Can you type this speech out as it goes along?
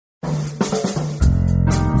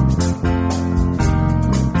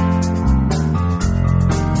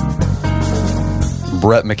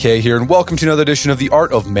Brett McKay here, and welcome to another edition of the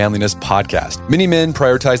Art of Manliness podcast. Many men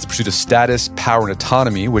prioritize the pursuit of status, power, and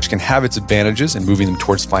autonomy, which can have its advantages in moving them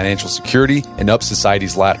towards financial security and up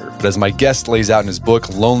society's ladder. But as my guest lays out in his book,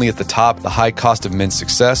 Lonely at the Top, The High Cost of Men's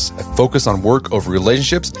Success, a focus on work over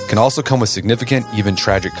relationships can also come with significant, even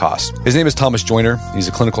tragic costs. His name is Thomas Joyner. He's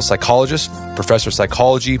a clinical psychologist, professor of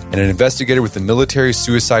psychology, and an investigator with the Military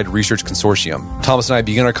Suicide Research Consortium. Thomas and I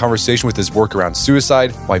begin our conversation with his work around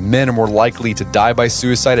suicide, why men are more likely to die by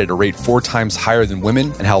suicide at a rate 4 times higher than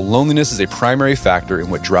women, and how loneliness is a primary factor in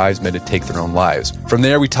what drives men to take their own lives. From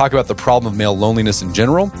there, we talk about the problem of male loneliness in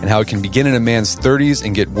general, and how it can begin in a man's 30s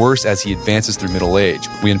and get worse as he advances through middle age.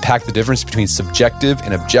 We unpack the difference between subjective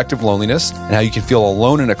and objective loneliness, and how you can feel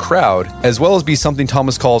alone in a crowd, as well as be something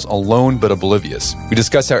Thomas calls alone but oblivious. We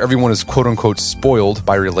discuss how everyone is quote-unquote spoiled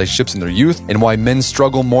by relationships in their youth, and why men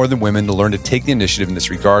struggle more than women to learn to take the initiative in this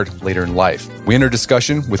regard later in life. We end our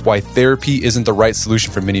discussion with why therapy isn't the right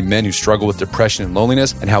solution for many men who struggle with depression and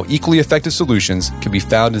loneliness, and how equally effective solutions can be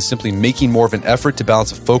found in simply making more of an effort to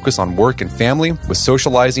balance a focus on work and family with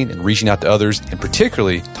socializing and reaching out to others, and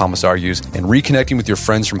particularly, Thomas argues, and reconnecting with your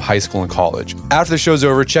friends from high school and college. After the show's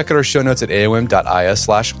over, check out our show notes at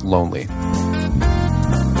aom.is/lonely.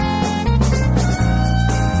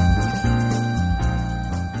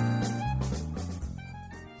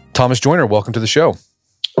 Thomas Joyner, welcome to the show.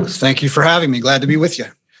 Thank you for having me. Glad to be with you.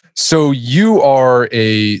 So you are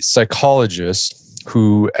a psychologist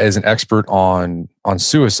who is an expert on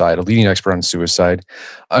suicide, a leading expert on suicide.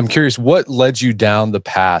 I'm curious, what led you down the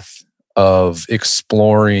path of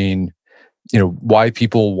exploring, why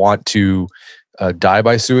people want to die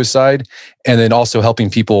by suicide, and then also helping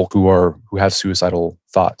people who have suicidal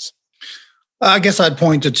thoughts? I guess I'd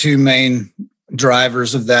point to 2 main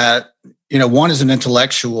drivers of that. One is an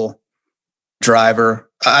intellectual driver.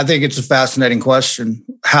 I think it's a fascinating question,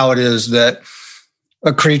 how it is that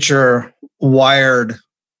a creature wired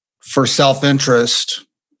for self-interest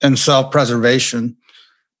and self-preservation,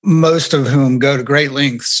 most of whom go to great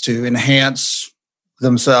lengths to enhance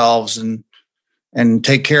themselves and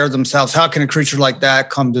take care of themselves. How can a creature like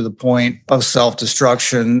that come to the point of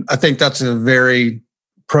self-destruction? I think that's a very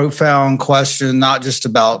profound question, not just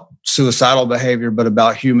about suicidal behavior, but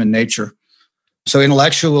about human nature. So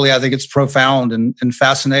intellectually, I think it's profound and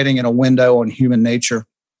fascinating, and a window on human nature.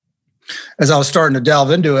 As I was starting to delve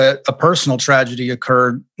into it, a personal tragedy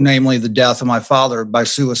occurred, namely the death of my father by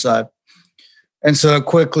suicide. And so it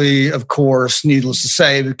quickly, of course, needless to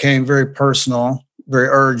say, became very personal, very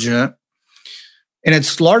urgent. And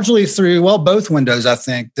it's largely through, both windows, I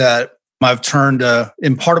think, that I've turned to,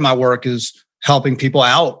 in part of my work is helping people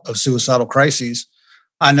out of suicidal crises.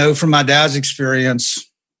 I know from my dad's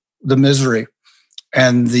experience, the misery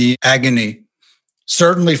and the agony,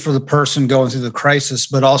 certainly for the person going through the crisis,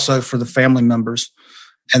 but also for the family members.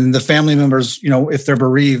 And the family members, if they're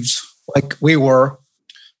bereaved like we were,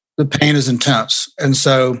 the pain is intense. And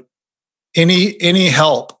so any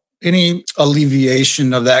help, any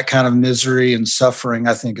alleviation of that kind of misery and suffering,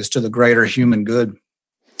 I think, is to the greater human good.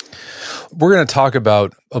 We're going to talk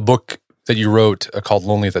about a book that you wrote called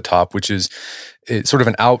Lonely at the Top, which is it's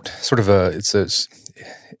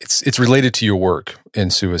related to your work in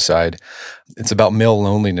suicide. It's about male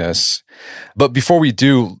loneliness. But before we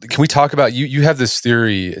do, can we talk about, you have this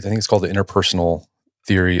theory, I think it's called the interpersonal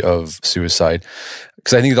theory of suicide,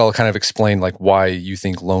 because I think that'll kind of explain why you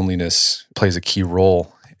think loneliness plays a key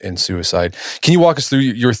role in suicide. Can you walk us through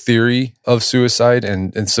your theory of suicide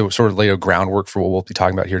and so sort of lay a groundwork for what we'll be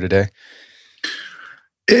talking about here today?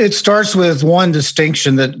 It starts with one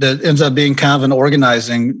distinction that ends up being kind of an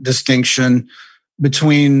organizing distinction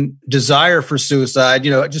between desire for suicide,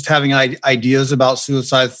 just having ideas about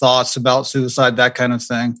suicide, thoughts about suicide, that kind of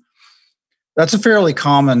thing. That's a fairly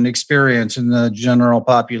common experience in the general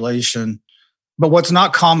population. But what's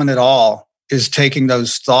not common at all is taking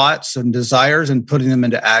those thoughts and desires and putting them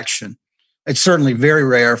into action. It's certainly very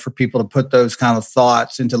rare for people to put those kind of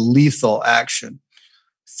thoughts into lethal action.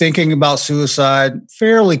 Thinking about suicide,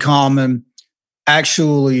 fairly common.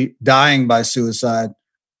 Actually dying by suicide,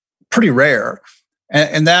 pretty rare.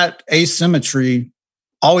 And that asymmetry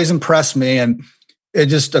always impressed me. And it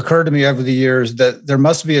just occurred to me over the years that there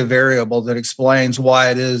must be a variable that explains why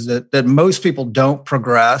it is that most people don't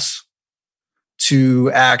progress to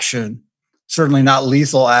action. Certainly not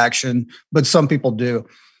lethal action, but some people do.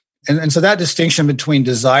 And so that distinction between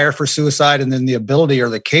desire for suicide and then the ability or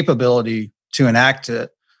the capability to enact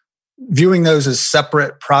it, viewing those as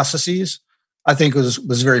separate processes, I think was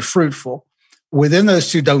very fruitful. Within those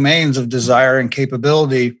 2 domains of desire and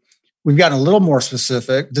capability, we've gotten a little more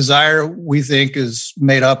specific. Desire, we think, is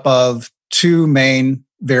made up of 2 main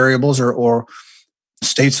variables or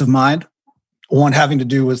states of mind. One having to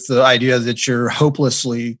do with the idea that you're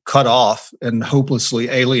hopelessly cut off and hopelessly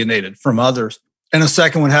alienated from others. And a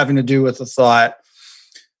second one having to do with the thought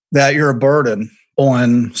that you're a burden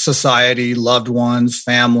on society, loved ones,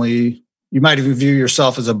 family. You might even view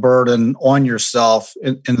yourself as a burden on yourself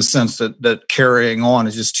in the sense that carrying on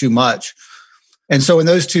is just too much. And so in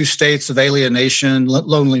those two states of alienation,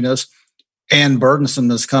 loneliness, and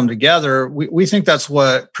burdensomeness come together, we think that's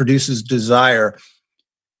what produces desire.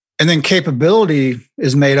 And then capability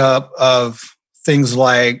is made up of things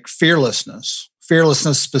like fearlessness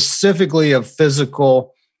specifically of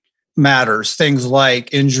physical matters, things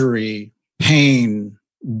like injury, pain,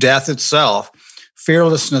 death itself.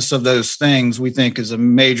 Fearlessness of those things we think is a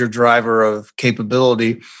major driver of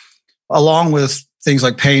capability, along with things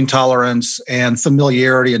like pain tolerance and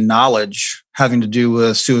familiarity and knowledge having to do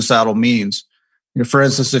with suicidal means. For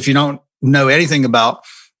instance, if you don't know anything about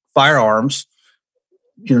firearms,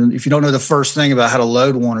 if you don't know the first thing about how to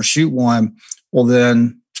load one or shoot one, well,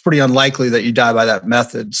 then it's pretty unlikely that you die by that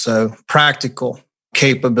method. So practical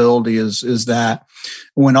capability is that.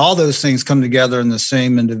 When all those things come together in the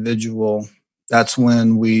same individual, that's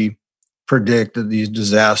when we predict that these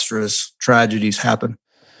disastrous tragedies happen.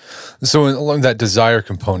 So along that desire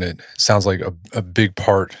component, sounds like a big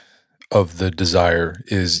part of the desire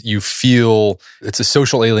is you feel it's a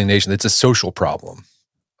social alienation. It's a social problem,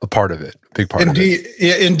 a part of it, a big part of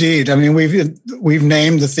it. Indeed. I mean, we've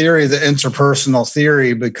named the theory the interpersonal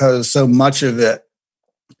theory because so much of it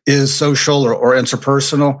is social or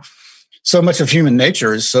interpersonal. So much of human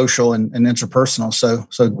nature is social and interpersonal.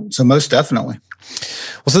 So most definitely.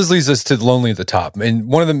 Well, so this leads us to lonely at the top. And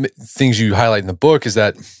one of the things you highlight in the book is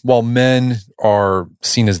that while men are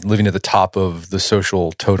seen as living at the top of the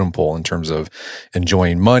social totem pole in terms of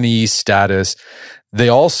enjoying money, status, they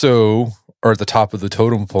also are at the top of the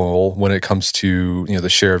totem pole when it comes to the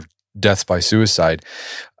share of deaths by suicide.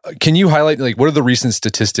 Can you highlight what are the recent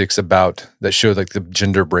statistics about that show the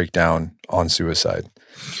gender breakdown on suicide?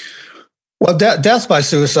 Well, death by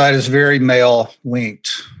suicide is very male linked.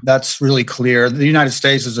 That's really clear. The United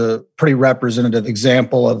States is a pretty representative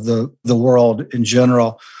example of the world in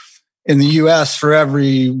general. In the US, for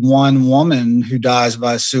every one woman who dies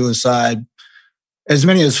by suicide, as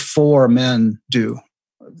many as 4 men do.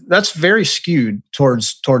 That's very skewed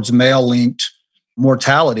towards male linked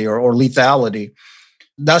mortality or lethality.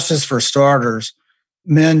 That's just for starters.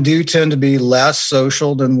 Men do tend to be less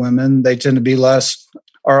social than women. They tend to be less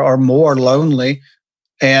are more lonely.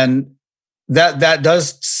 And that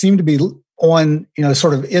does seem to be on,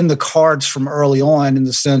 sort of in the cards from early on, in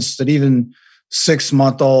the sense that even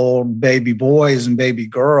 6-month-old baby boys and baby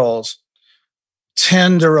girls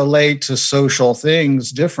tend to relate to social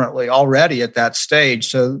things differently already at that stage.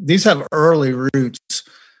 So these have early roots.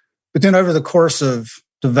 But then over the course of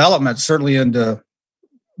development, certainly into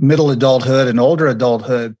middle adulthood and older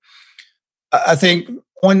adulthood, I think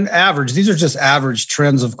on average, these are just average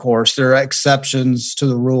trends, of course. There are exceptions to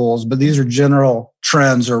the rules, but these are general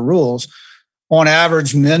trends or rules. On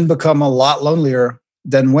average, men become a lot lonelier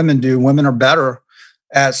than women do. Women are better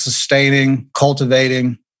at sustaining,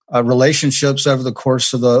 cultivating relationships over the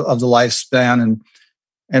course of the lifespan,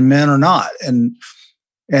 and men are not. And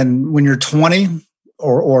when you're 20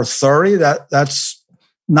 or 30, that's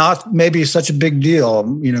not maybe such a big deal.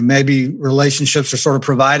 Maybe relationships are sort of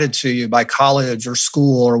provided to you by college or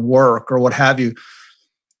school or work or what have you.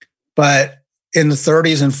 But in the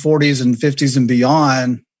 30s and 40s and 50s and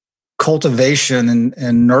beyond, cultivation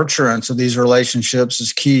and nurturance of these relationships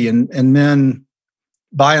is key. And men,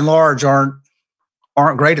 by and large, aren't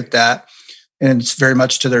great at that. And it's very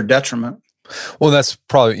much to their detriment. Well, that's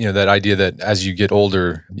probably, that idea that as you get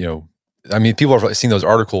older, people have seen those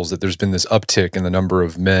articles that there's been this uptick in the number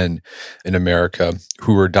of men in America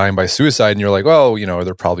who are dying by suicide. And you're like, well,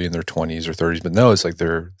 they're probably in their 20s or 30s. But no, it's like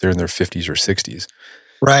they're in their 50s or 60s.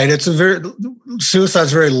 Right.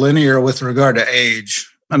 Suicide's very linear with regard to age.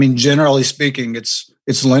 I mean, generally speaking,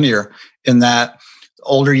 it's linear in that the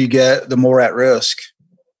older you get, the more at risk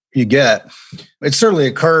you get. It certainly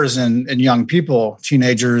occurs in young people,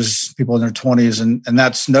 teenagers, people in their 20s, and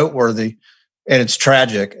that's noteworthy. And it's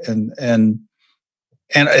tragic, and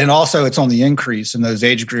also it's on the increase in those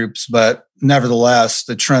age groups. But nevertheless,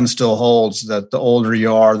 the trend still holds that the older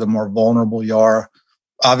you are, the more vulnerable you are.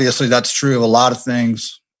 Obviously, that's true of a lot of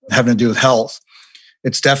things having to do with health.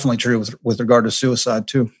 It's definitely true with regard to suicide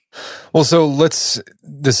too. Well, so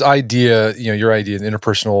this idea, your idea, the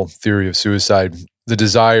interpersonal theory of suicide, the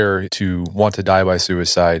desire to want to die by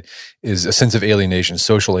suicide is a sense of alienation,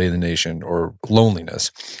 social alienation, or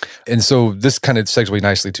loneliness. And so this kind of segues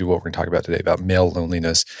nicely to what we're going to talk about today, about male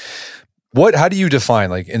loneliness. How do you define,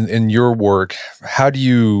 like in your work,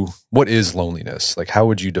 what is loneliness? Like, how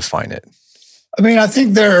would you define it? I mean, I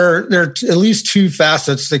think there are at least two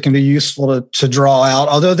facets that can be useful to draw out,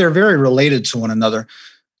 although they're very related to one another.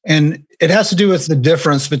 And it has to do with the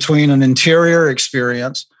difference between an interior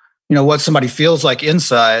experience, what somebody feels like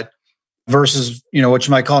inside, versus, what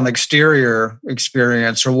you might call an exterior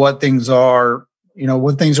experience, or what things are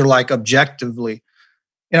like objectively.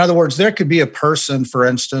 In other words, there could be a person, for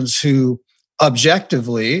instance, who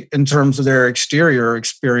objectively, in terms of their exterior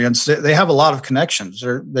experience, they have a lot of connections.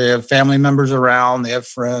 They have family members around, they have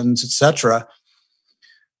friends, etc.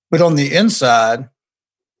 But on the inside,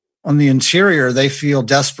 on the interior, they feel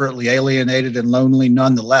desperately alienated and lonely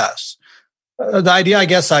nonetheless. The idea, I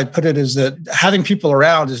guess I'd put it, is that having people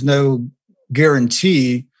around is no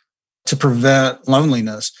guarantee to prevent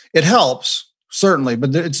loneliness. It helps, certainly,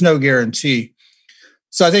 but it's no guarantee.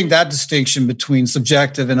 So I think that distinction between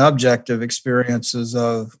subjective and objective experiences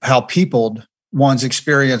of how peopled one's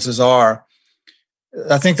experiences are,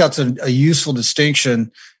 I think that's a useful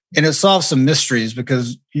distinction. And it solves some mysteries,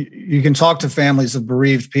 because you can talk to families of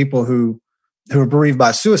bereaved people who are bereaved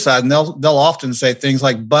by suicide, and they'll often say things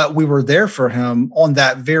like, "But we were there for him on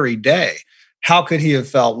that very day. How could he have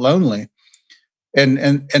felt lonely?" And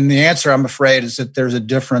the answer, I'm afraid, is that there's a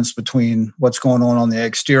difference between what's going on the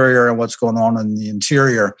exterior and what's going on in the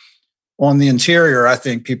interior. On the interior, I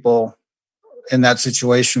think people in that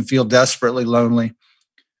situation feel desperately lonely,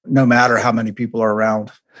 no matter how many people are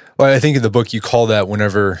around. Well, I think in the book you call that,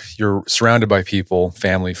 whenever you're surrounded by people,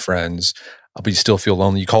 family, friends, but you still feel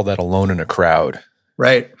lonely, you call that alone in a crowd.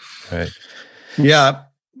 Right. Yeah.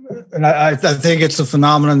 And I think it's a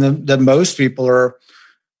phenomenon that most people are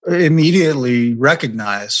immediately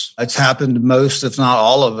recognize. It's happened to most, if not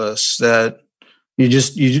all of us, that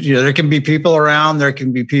there can be people around, there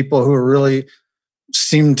can be people who are really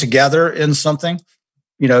seem together in something.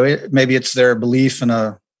 Maybe it's their belief in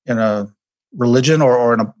a religion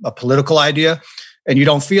or in a political idea, and you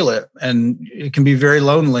don't feel it. And it can be very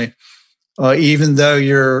lonely, even though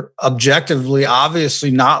you're objectively, obviously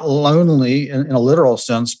not lonely in a literal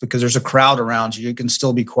sense, because there's a crowd around you. You can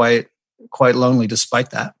still be quite lonely despite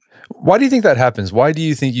that. Why do you think that happens? Why do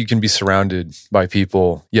you think you can be surrounded by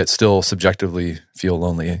people yet still subjectively feel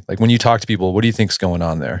lonely? Like, when you talk to people, what do you think's going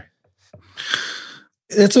on there?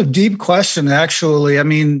 It's a deep question, actually. I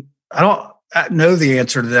mean, I don't know the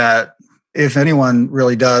answer to that, if anyone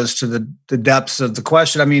really does, to the depths of the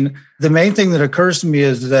question. I mean, the main thing that occurs to me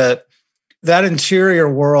is that interior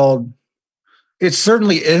world, it's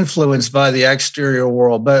certainly influenced by the exterior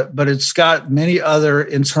world, but it's got many other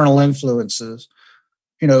internal influences.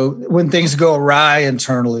 When things go awry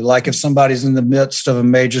internally, like if somebody's in the midst of a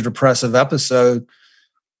major depressive episode,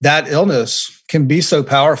 that illness can be so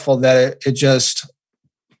powerful that it just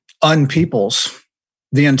unpeoples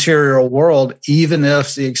the interior world, even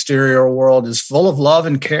if the exterior world is full of love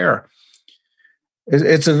and care.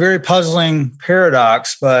 It's a very puzzling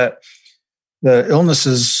paradox, but the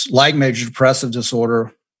illnesses like major depressive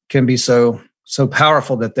disorder can be so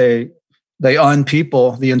powerful that they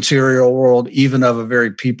unpeople the interior world, even of a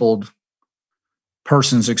very peopled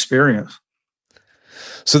person's experience.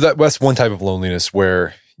 So that's one type of loneliness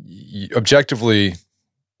where objectively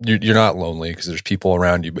you're not lonely because there's people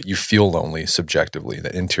around you, but you feel lonely subjectively,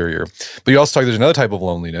 that interior. But you also talk, there's another type of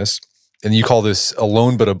loneliness, and you call this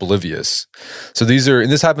alone but oblivious. So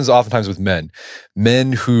this happens oftentimes with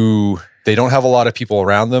men who they don't have a lot of people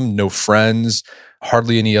around them, no friends,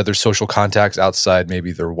 hardly any other social contacts outside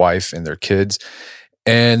maybe their wife and their kids.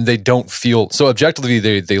 And they don't feel, so objectively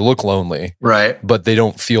they look lonely, right? But they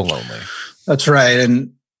don't feel lonely. That's right.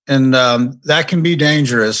 And that can be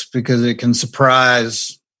dangerous because it can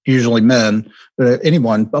surprise usually men,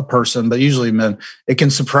 a person, but usually men. It can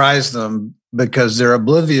surprise them because their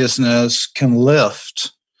obliviousness can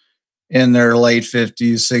lift in their late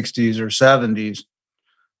 50s, 60s, or 70s.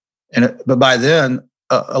 But by then,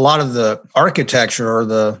 a lot of the architecture or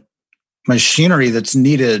the machinery that's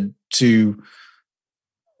needed to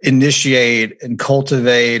initiate and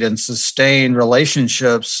cultivate and sustain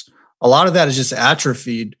relationships, a lot of that is just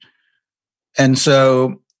atrophied. And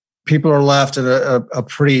so people are left in a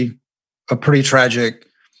pretty tragic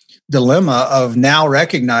dilemma of now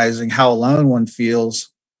recognizing how alone one feels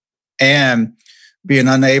and being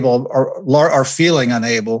unable or feeling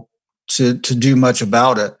unable to do much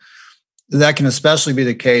about it. That can especially be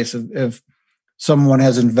the case if someone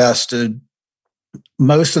has invested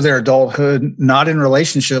most of their adulthood not in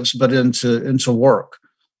relationships but into work.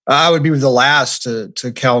 I would be the last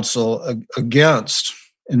to counsel against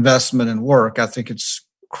investment in work. I think it's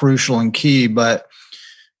crucial and key, but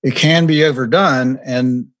it can be overdone.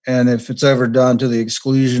 And if it's overdone to the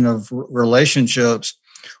exclusion of relationships,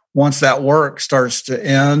 once that work starts to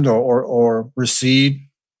end or recede,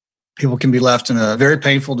 people can be left in a very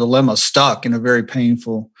painful dilemma, stuck in a very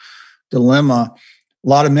painful dilemma. A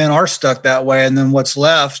lot of men are stuck that way. And then what's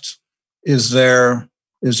left is their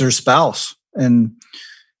spouse. And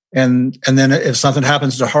then if something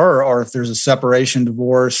happens to her, or if there's a separation,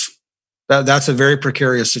 divorce, that's a very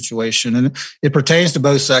precarious situation. And it pertains to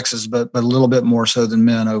both sexes, but a little bit more so than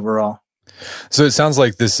men overall. So it sounds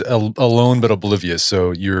like this alone but oblivious.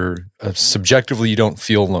 So you're subjectively, you don't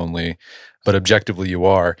feel lonely, but objectively you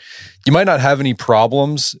are. You might not have any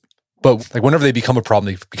problems, but like whenever they become a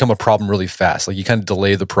problem, they become a problem really fast. Like you kind of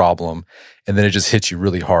delay the problem and then it just hits you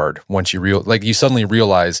really hard once you suddenly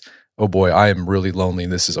realize, oh boy, I am really lonely.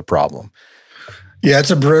 This is a problem. Yeah,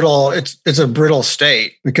 it's a brittle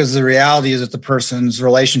state, because the reality is that the person's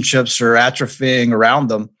relationships are atrophying around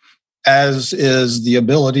them, as is the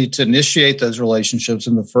ability to initiate those relationships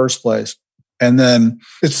in the first place. And then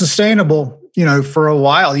it's sustainable, for a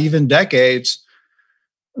while, even decades,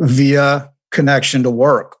 via connection to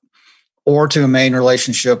work or to a main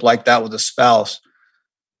relationship like that with a spouse.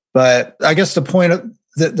 But I guess the point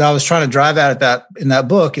that I was trying to drive at in that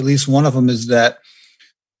book, at least one of them, is that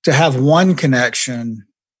to have one connection,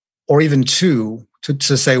 or even two,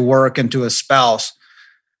 to say work and to a spouse,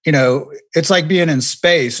 it's like being in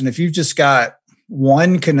space. And if you've just got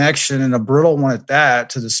one connection, and a brittle one at that,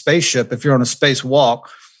 to the spaceship, if you're on a spacewalk,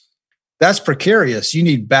 that's precarious. You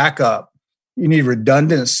need backup. You need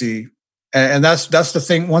redundancy. And that's the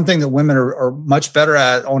thing. One thing that women are much better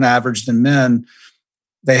at on average than men.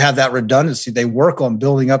 They have that redundancy. They work on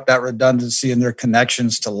building up that redundancy in their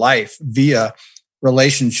connections to life via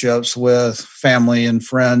relationships with family and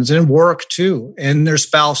friends, and work too, and their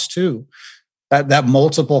spouse too. That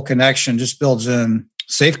multiple connection just builds in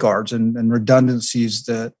safeguards and redundancies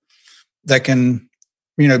that can,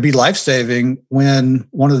 be life-saving when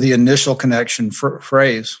one of the initial connection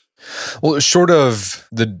frays. Well, short of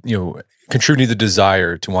contributing to the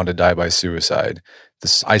desire to want to die by suicide,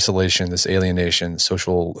 this isolation, this alienation,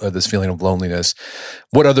 social, this feeling of loneliness,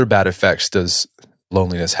 what other bad effects does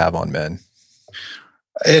loneliness have on men?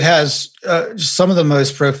 It has some of the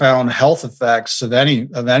most profound health effects of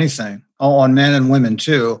anything on men and women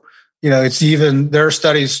too. There are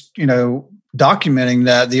studies, documenting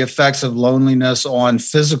that the effects of loneliness on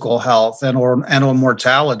physical health and on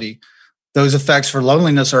mortality, those effects for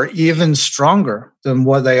loneliness are even stronger than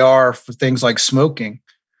what they are for things like smoking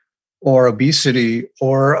or obesity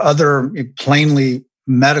or other plainly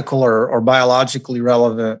medical or biologically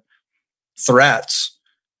relevant threats.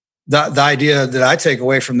 The idea that I take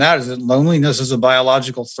away from that is that loneliness is a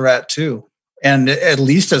biological threat too, and at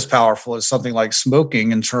least as powerful as something like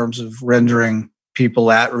smoking in terms of rendering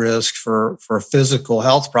people at risk for physical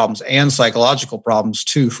health problems and psychological problems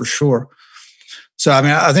too, for sure. So,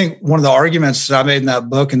 I think one of the arguments that I made in that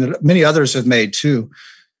book, and that many others have made too,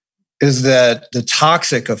 is that the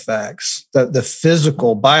toxic effects, the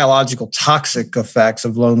physical, biological toxic effects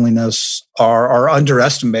of loneliness are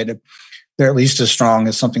underestimated. They're at least as strong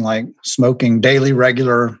as something like smoking, daily,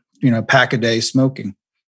 regular, pack a day smoking.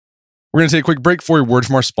 We're going to take a quick break for a word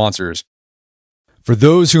from our sponsors. For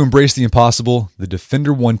those who embrace the impossible, the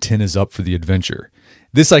Defender 110 is up for the adventure.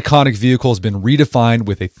 This iconic vehicle has been redefined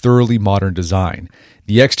with a thoroughly modern design.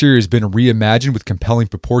 The exterior has been reimagined with compelling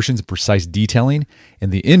proportions and precise detailing,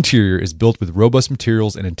 and the interior is built with robust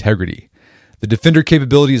materials and integrity. The Defender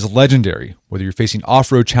capability is legendary, whether you're facing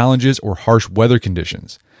off-road challenges or harsh weather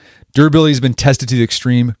conditions. Durability has been tested to the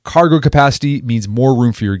extreme, cargo capacity means more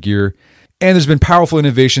room for your gear, and there's been powerful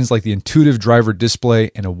innovations like the intuitive driver display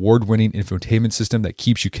and award-winning infotainment system that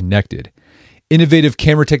keeps you connected. Innovative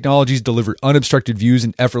camera technologies deliver unobstructed views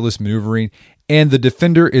and effortless maneuvering, and the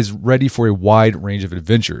Defender is ready for a wide range of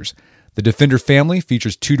adventures. The Defender family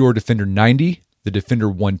features two-door Defender 90, the Defender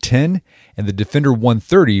 110, and the Defender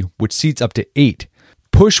 130, which seats up to 8.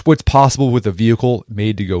 Push what's possible with a vehicle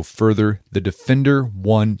made to go further, the Defender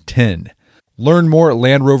 110. Learn more at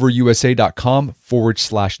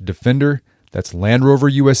LandRoverUSA.com/Defender. That's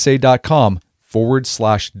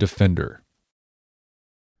LandRoverUSA.com/Defender.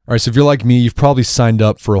 All right, so if you're like me, you've probably signed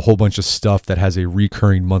up for a whole bunch of stuff that has a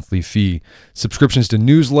recurring monthly fee. Subscriptions to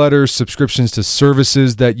newsletters, subscriptions to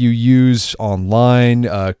services that you use online,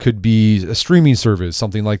 could be a streaming service,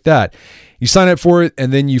 something like that. You sign up for it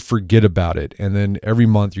and then you forget about it. And then every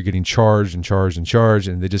month you're getting charged and charged and charged,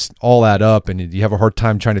 and they just all add up, and you have a hard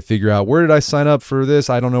time trying to figure out, where did I sign up for this?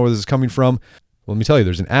 I don't know where this is coming from. Well, let me tell you,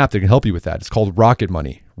 there's an app that can help you with that. It's called Rocket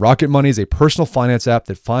Money. Rocket Money is a personal finance app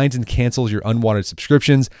that finds and cancels your unwanted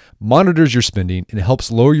subscriptions, monitors your spending, and helps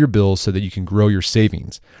lower your bills so that you can grow your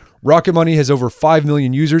savings. Rocket Money has over 5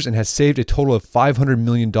 million users and has saved a total of $500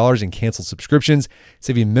 million in canceled subscriptions,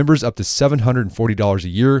 saving members up to $740 a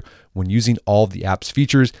year when using all of the app's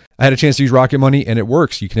features. I had a chance to use Rocket Money and it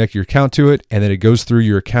works. You connect your account to it and then it goes through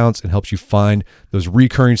your accounts and helps you find those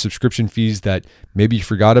recurring subscription fees that maybe you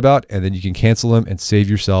forgot about, and then you can cancel them and save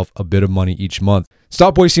yourself a bit of money each month.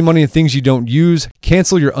 Stop wasting money on things you don't use.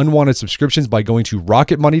 Cancel your unwanted subscriptions by going to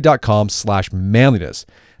rocketmoney.com/manliness.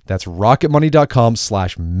 That's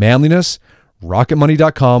rocketmoney.com/manliness,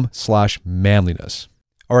 rocketmoney.com/manliness.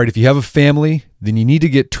 All right, if you have a family, then you need to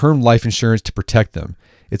get term life insurance to protect them.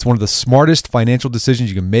 It's one of the smartest financial decisions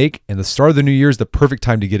you can make, and the start of the new year is the perfect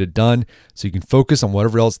time to get it done so you can focus on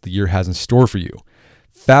whatever else the year has in store for you.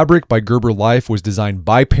 Fabric by Gerber Life was designed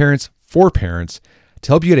by parents for parents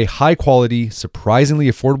to help you get a high-quality, surprisingly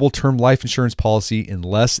affordable term life insurance policy in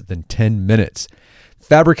less than 10 minutes.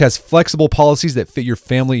 Fabric has flexible policies that fit your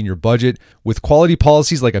family and your budget, with quality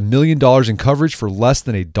policies like $1 million in coverage for less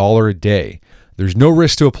than $1 a day. There's no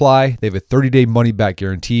risk to apply. They have a 30-day money-back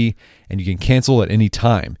guarantee, and you can cancel at any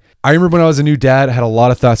time. I remember when I was a new dad, I had a lot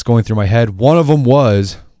of thoughts going through my head. One of them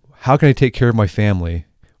was, how can I take care of my family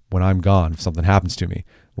when I'm gone, if something happens to me?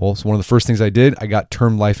 Well, it's one of the first things I did. I got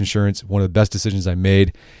term life insurance, one of the best decisions I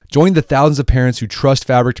made. Join the thousands of parents who trust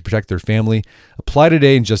Fabric to protect their family. Apply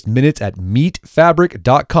today in just minutes at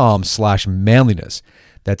meetfabric.com/manliness.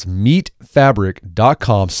 That's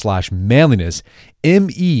meetfabric.com/manliness,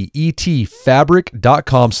 MEET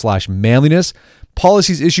fabric.com/manliness.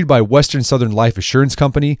 Policies issued by Western Southern Life Assurance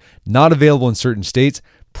Company, not available in certain states.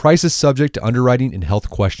 Prices subject to underwriting and health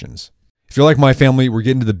questions. If you're like my family, we're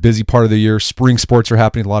getting to the busy part of the year. Spring sports are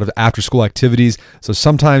happening, a lot of after-school activities. So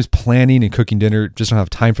sometimes planning and cooking dinner, just don't have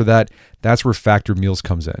time for that. That's where Factor Meals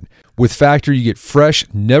comes in. With Factor, you get fresh,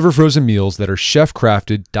 never frozen meals that are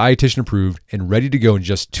chef-crafted, dietitian approved, and ready to go in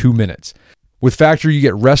just 2 minutes. With Factor, you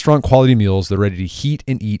get restaurant quality meals that are ready to heat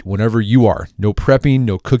and eat whenever you are. No prepping,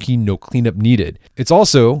 no cooking, no cleanup needed. It's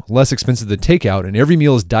also less expensive than takeout, and every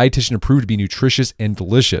meal is dietitian approved to be nutritious and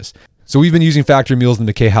delicious. So we've been using Factor meals in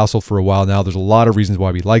the McKay household for a while now. There's a lot of reasons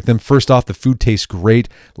why we like them. First off, the food tastes great.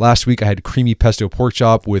 Last week I had creamy pesto pork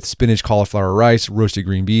chop with spinach, cauliflower rice, roasted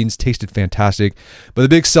green beans. Tasted fantastic. But the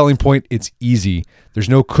big selling point, it's easy. There's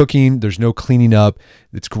no cooking. There's no cleaning up.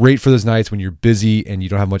 It's great for those nights when you're busy and you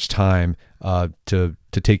don't have much time to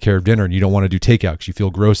take care of dinner and you don't want to do takeout because you feel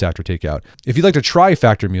gross after takeout. If you'd like to try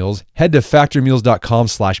Factor Meals, head to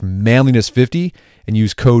factormeals.com/manliness50 and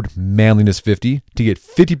use code manliness50 to get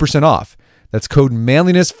 50% off. That's code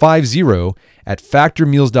manliness50 at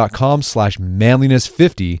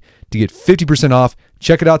factormeals.com/manliness50 to get 50% off.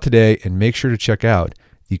 Check it out today and make sure to check out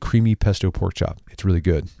the creamy pesto pork chop. It's really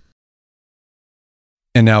good.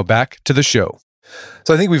 And now back to the show.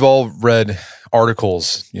 So I think we've all read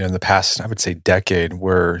articles, in the past, I would say decade,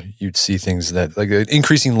 where you'd see things that like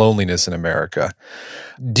increasing loneliness in America.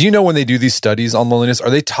 Do you know when they do these studies on loneliness, are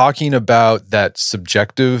they talking about that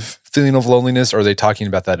subjective feeling of loneliness or are they talking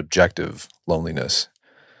about that objective loneliness?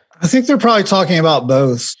 I think they're probably talking about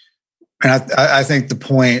both. And I think the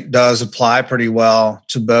point does apply pretty well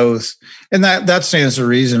to both. And that stands to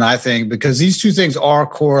reason, I think, because these two things are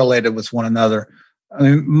correlated with one another. I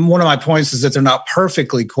mean, one of my points is that they're not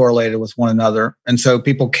perfectly correlated with one another. And so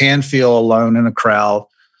people can feel alone in a crowd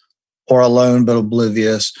or alone but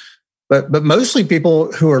oblivious. But mostly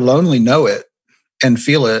people who are lonely know it and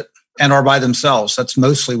feel it and are by themselves. That's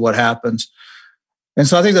mostly what happens. And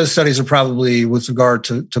so I think those studies are probably with regard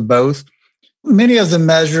to both. Many of the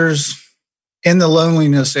measures in the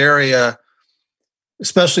loneliness area,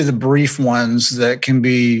 especially the brief ones that can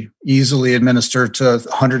be easily administered to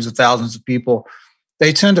hundreds of thousands of people,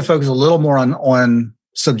 they tend to focus a little more on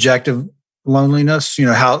subjective loneliness,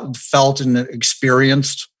 how felt and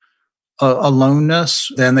experienced aloneness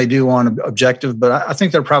than they do on objective. But I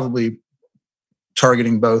think they're probably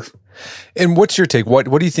targeting both. And what's your take? What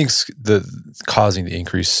do you think's causing the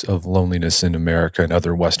increase of loneliness in America and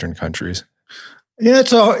other Western countries? Yeah,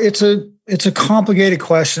 it's a complicated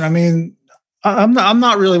question. I mean, I'm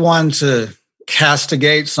not really one to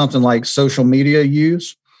castigate something like social media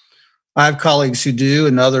use. I have colleagues who do,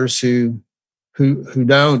 and others who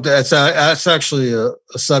don't. That's actually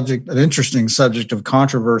an interesting subject of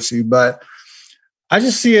controversy. But I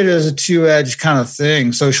just see it as a two-edged kind of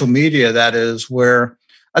thing. Social media, that is, where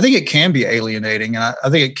I think it can be alienating, and I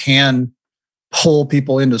think it can pull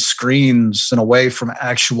people into screens and away from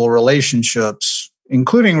actual relationships,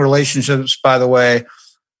 including relationships, by the way,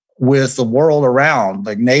 with the world around,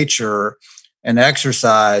 like nature and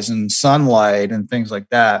exercise and sunlight and things like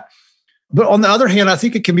that. But on the other hand, I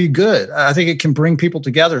think it can be good. I think it can bring people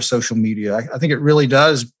together, social media. I think it really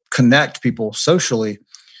does connect people socially.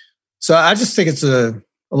 So I just think it's a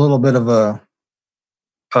little bit of a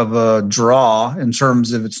draw in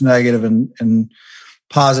terms of its negative and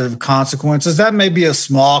positive consequences. That may be a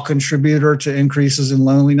small contributor to increases in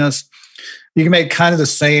loneliness. You can make kind of the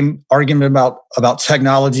same argument about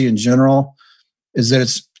technology in general, is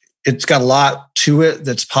that it's got a lot to it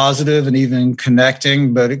that's positive and even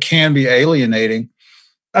connecting, but it can be alienating.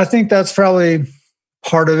 I think that's probably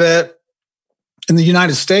part of it. In the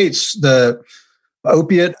United States, the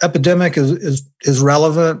opiate epidemic is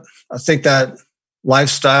relevant. I think that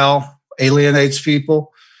lifestyle alienates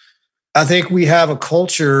people. I think we have a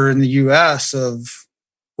culture in the US of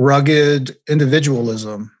rugged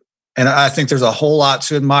individualism. And I think there's a whole lot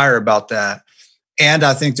to admire about that. And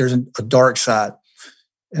I think there's a dark side.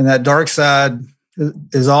 And that dark side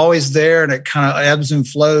is always there, and it kind of ebbs and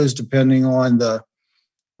flows depending on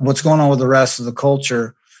what's going on with the rest of the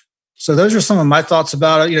culture. So those are some of my thoughts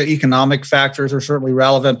about it. Economic factors are certainly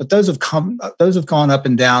relevant, but those have gone up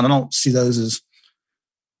and down. I don't see those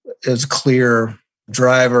as clear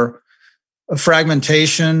driver.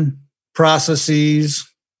 Fragmentation processes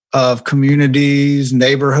of communities,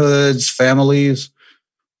 neighborhoods, families,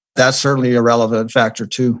 that's certainly a relevant factor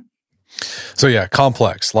too. So yeah,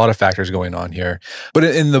 complex, a lot of factors going on here. But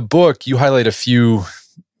in the book, you highlight a few,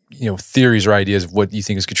 theories or ideas of what you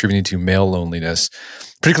think is contributing to male loneliness,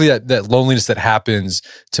 particularly that loneliness that happens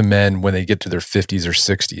to men when they get to their 50s or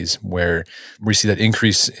 60s, where we see that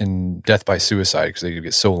increase in death by suicide because they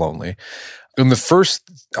get so lonely. And the first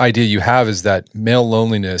idea you have is that male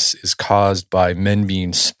loneliness is caused by men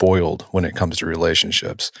being spoiled when it comes to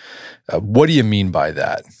relationships. What do you mean by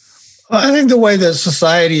that? I think the way that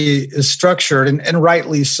society is structured, and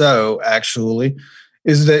rightly so, actually,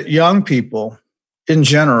 is that young people in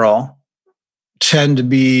general tend to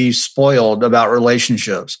be spoiled about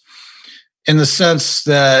relationships in the sense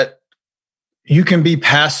that you can be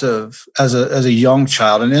passive as a young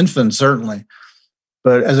child, an infant certainly,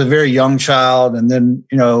 but as a very young child and then,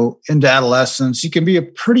 into adolescence, you can be a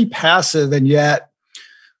pretty passive, and yet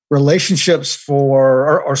opportunities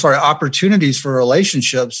for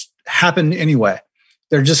relationships happen anyway.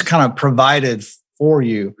 They're just kind of provided for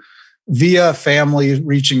you via family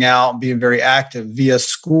reaching out and being very active, via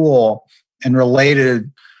school and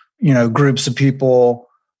related, groups of people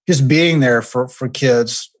just being there for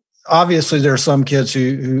kids. Obviously, there are some kids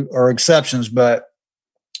who are exceptions, but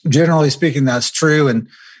generally speaking, that's true. And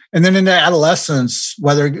then into adolescence,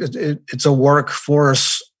 whether it's a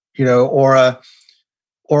workforce, or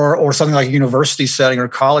something like a university setting or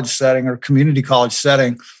college setting or community college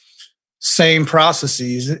setting, same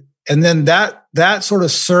processes. And then that sort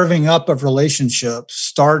of serving up of relationships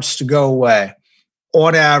starts to go away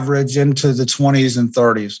on average into the 20s and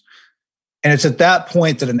 30s. And it's at that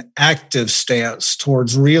point that an active stance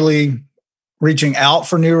towards really reaching out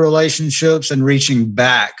for new relationships and reaching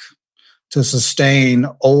back to sustain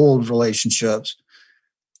old relationships,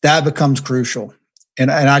 that becomes crucial.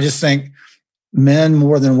 And I just think men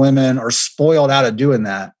more than women are spoiled out of doing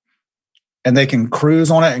that. And they can cruise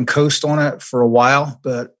on it and coast on it for a while,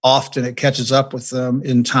 but often it catches up with them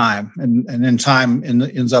in time. And in time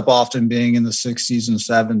ends up often being in the 60s and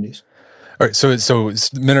 70s. All right, so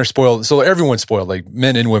men are spoiled. So everyone's spoiled. Like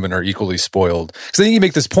men and women are equally spoiled. Because I think you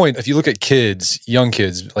make this point. If you look at kids, young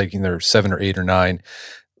kids, like they're 7 or 8 or 9,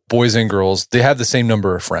 boys and girls, they have the same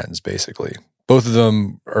number of friends, basically. Both of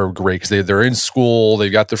them are great because they're in school.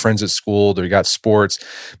 They've got their friends at school. They've got sports.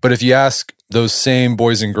 But if you ask those same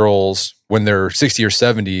boys and girls when they're 60 or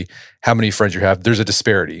 70, how many friends you have, there's a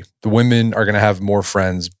disparity. The women are going to have more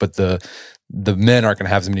friends, but the men aren't going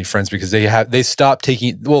to have as many friends because they stopped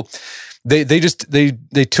taking. Well, they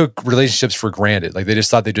took relationships for granted. Like they just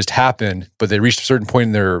thought they just happened, but they reached a certain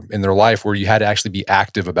point in their life where you had to actually be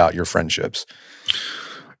active about your friendships.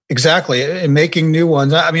 Exactly. And making new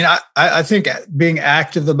ones. I mean, I think being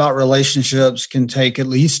active about relationships can take at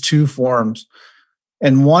least 2 forms.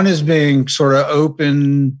 And one is being sort of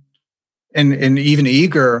open and even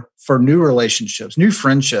eager for new relationships, new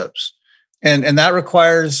friendships. And that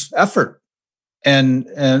requires effort.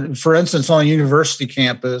 And for instance, on a university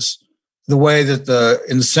campus, the way that the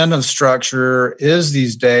incentive structure is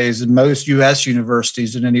these days in most U.S.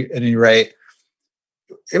 universities at any rate,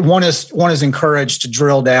 one is encouraged to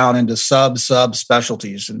drill down into sub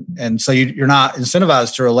specialties. And so you're not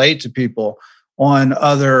incentivized to relate to people on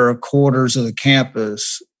other quarters of the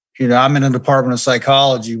campus. I'm in a department of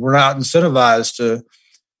psychology. We're not incentivized to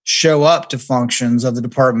show up to functions of the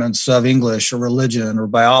departments of English or religion or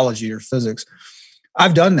biology or physics.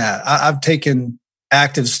 I've done that. I've taken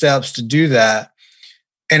active steps to do that.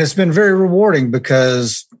 And it's been very rewarding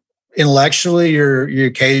because intellectually you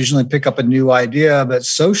occasionally pick up a new idea, but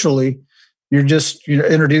socially you're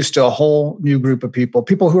introduced to a whole new group of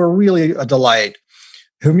people who are really a delight,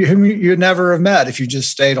 whom you'd never have met if you just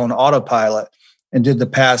stayed on autopilot and did the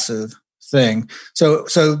passive thing. So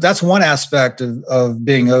that's one aspect of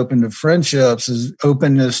being open to friendships, is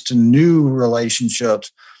openness to new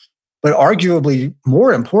relationships. But arguably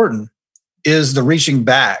more important is the reaching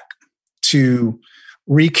back to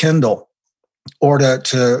rekindle or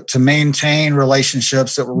to maintain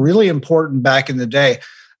relationships that were really important back in the day.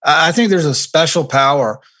 I think there's a special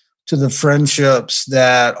power to the friendships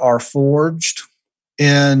that are forged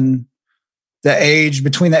in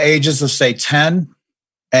between the ages of, say, 10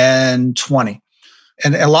 and 20.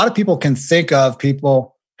 And a lot of people can think of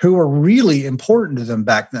people who were really important to them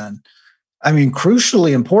back then. I mean,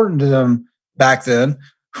 crucially important to them back then,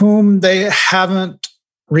 whom they haven't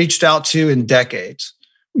reached out to in decades,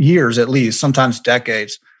 years at least, sometimes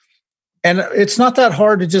decades. And it's not that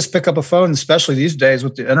hard to just pick up a phone, especially these days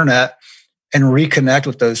with the internet, and reconnect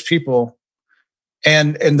with those people.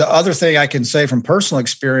 And the other thing I can say from personal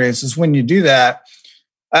experience is when you do that,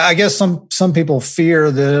 I guess some people fear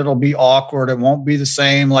that it'll be awkward. It won't be the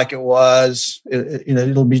same like it was.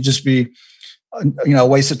 It'll just be a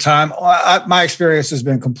waste of time. My experience has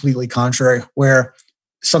been completely contrary, where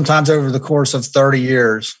sometimes over the course of 30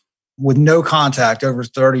 years, with no contact over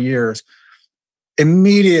 30 years,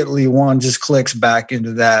 immediately one just clicks back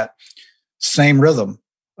into that same rhythm,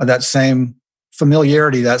 that same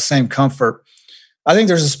familiarity, that same comfort. I think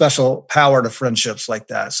there's a special power to friendships like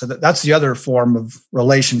that. So that's the other form of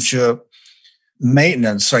relationship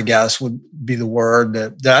maintenance, I guess, would be the word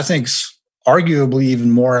that I think's arguably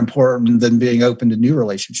even more important than being open to new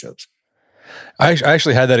relationships. I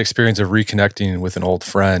actually had that experience of reconnecting with an old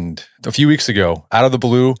friend a few weeks ago. Out of the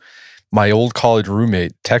blue, my old college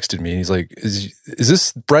roommate texted me. And he's like, is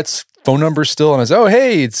this Brett's phone number still? And I said, oh,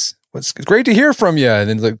 hey, it's great to hear from you. And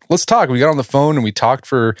then like, let's talk. We got on the phone and we talked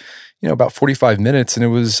for about 45 minutes. And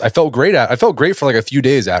I felt great for like a few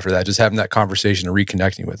days after that, just having that conversation and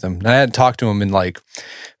reconnecting with him. And I hadn't talked to him in like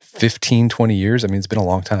 15, 20 years. I mean, it's been a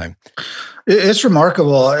long time. It's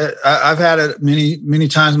remarkable. I've had it many, many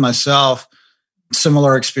times myself,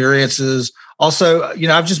 similar experiences. Also,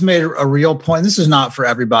 I've just made a real point. This is not for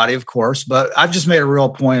everybody, of course, but I've just made a real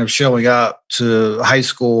point of showing up to high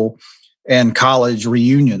school and college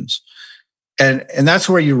reunions. And that's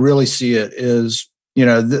where you really see it is,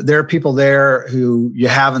 there are people there who you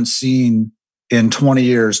haven't seen in 20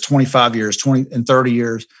 years, 25 years, 20 and 30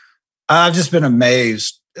 years. I've just been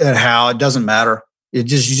amazed at how it doesn't matter. You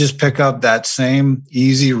just pick up that same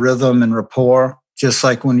easy rhythm and rapport, just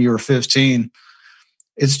like when you were 15.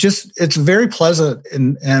 It's very pleasant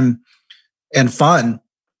and fun.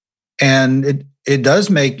 And it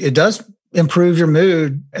does improve your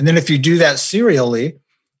mood. And then if you do that serially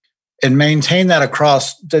and maintain that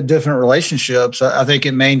across the different relationships, I think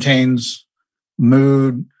it maintains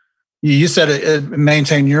mood. You said it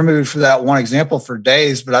maintained your mood for that one example for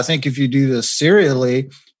days, but I think if you do this serially,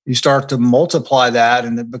 you start to multiply that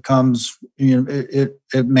and it becomes, it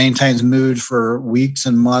maintains mood for weeks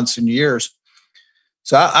and months and years.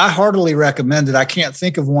 So I heartily recommend it. I can't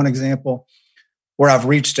think of one example where I've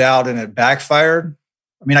reached out and it backfired.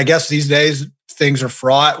 I mean, I guess these days things are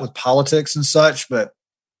fraught with politics and such, but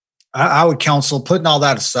I would counsel putting all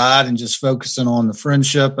that aside and just focusing on the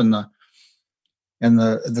friendship and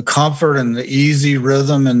the comfort and the easy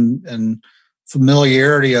rhythm and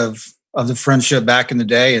familiarity of the friendship back in the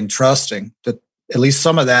day, and trusting that at least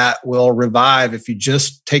some of that will revive if you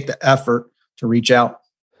just take the effort to reach out.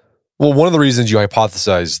 Well, one of the reasons you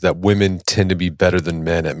hypothesize that women tend to be better than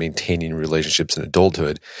men at maintaining relationships in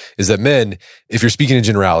adulthood is that men, if you're speaking in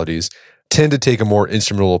generalities, tend to take a more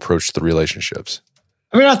instrumental approach to the relationships.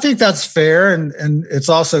 I mean, I think that's fair, and it's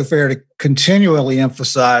also fair to continually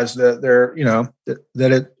emphasize that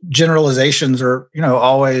generalizations are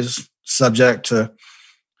always subject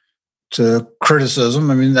to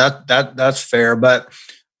criticism. I mean, that's fair, but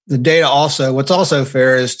the data also, what's also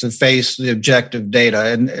fair is to face the objective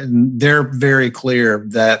data, and they're very clear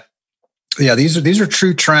that these are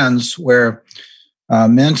true trends where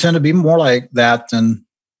men tend to be more like that than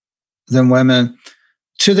women,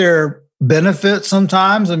 to their benefit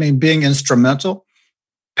sometimes. I mean, being instrumental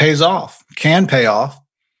can pay off.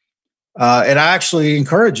 And I actually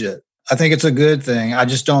encourage it. I think it's a good thing. I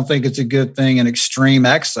just don't think it's a good thing in extreme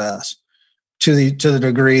excess to the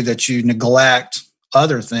degree that you neglect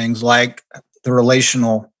other things like the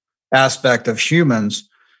relational aspect of humans,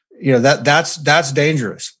 that's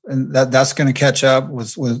dangerous, and that's going to catch up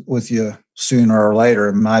with you sooner or later,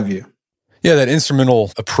 in my view. Yeah, that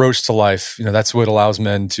instrumental approach to life, that's what allows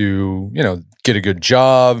men to, get a good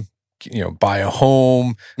job, buy a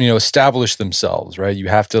home, establish themselves, right? You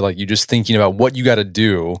have to you're just thinking about what you got to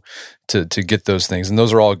do to get those things. And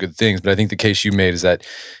those are all good things. But I think the case you made is that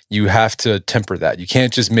you have to temper that. You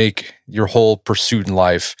can't just make your whole pursuit in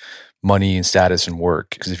life money and status and work.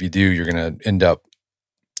 Because if you do, you're going to end up,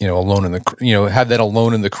 alone in the, have that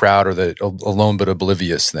alone in the crowd or the alone but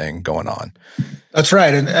oblivious thing going on. That's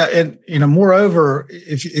right. And moreover,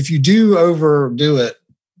 if you do overdo it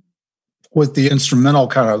with the instrumental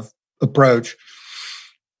kind of approach,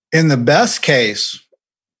 in the best case,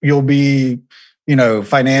 you'll be,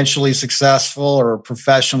 financially successful or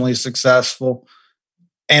professionally successful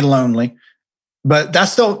and lonely. But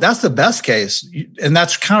that's the best case. And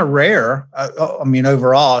that's kind of rare.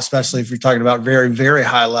 Overall, especially if you're talking about very, very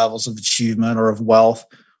high levels of achievement or of wealth.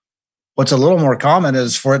 What's a little more common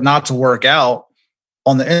is for it not to work out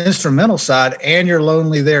on the instrumental side, and you're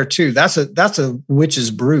lonely there too. That's a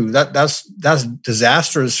witch's brew. That's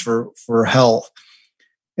disastrous for health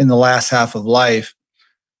in the last half of life.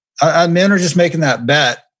 Men are just making that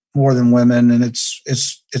bet more than women, and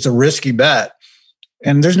it's a risky bet.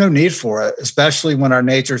 And there's no need for it, especially when our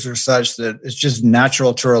natures are such that it's just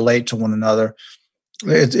natural to relate to one another.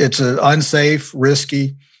 It's an unsafe,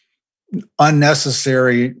 risky,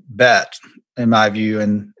 unnecessary bet, in my view,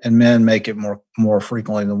 and men make it more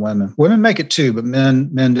frequently than women. Women make it too, but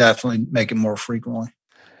men definitely make it more frequently.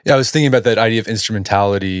 Yeah, I was thinking about that idea of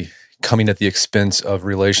instrumentality coming at the expense of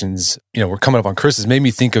relations. We're coming up on Christmas. Made me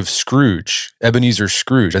think of Scrooge, Ebenezer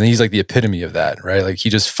Scrooge. I think he's like the epitome of that, right? Like he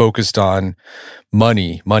just focused on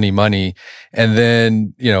money. And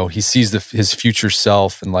then, he sees his future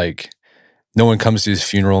self, and no one comes to his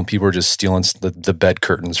funeral, and people are just stealing the bed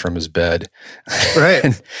curtains from his bed.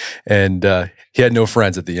 Right. and he had no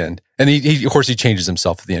friends at the end. And he of course, he changes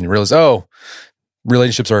himself at the end and realizes,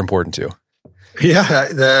 relationships are important too. Yeah,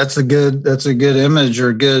 that's a good image or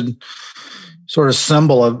a good sort of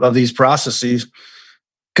symbol of these processes.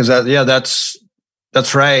 Because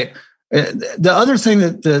that's right. The other thing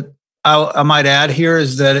that I might add here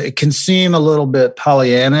is that it can seem a little bit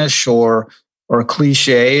Pollyannish or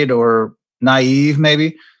cliched or naive,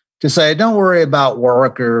 maybe, to say, don't worry about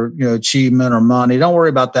work or achievement or money. Don't worry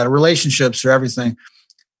about that. Relationships are everything.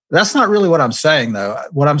 That's not really what I'm saying, though.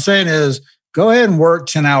 What I'm saying is go ahead and work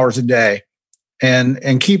 10 hours a day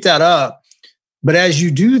and keep that up. But as you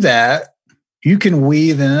do that, you can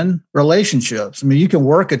weave in relationships. You can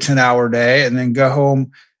work a 10-hour day and then go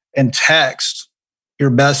home and text your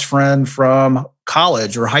best friend from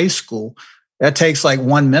college or high school. That takes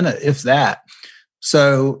 1 minute, if that.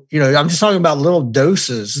 So, I'm just talking about little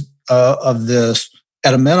doses of this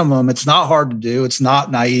at a minimum. It's not hard to do. It's not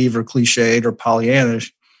naive or cliched or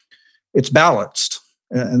Pollyannish. It's balanced.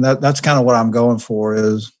 And that's kind of what I'm going for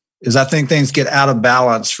is I think things get out of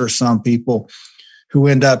balance for some people who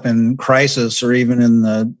end up in crisis or even in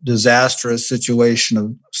the disastrous situation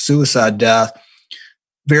of suicide death,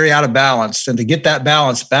 very out of balance. And to get that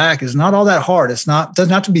balance back is not all that hard. Doesn't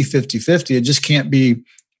have to be 50-50. It just can't be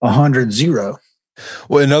 100-0.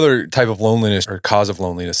 Well, another type of loneliness or cause of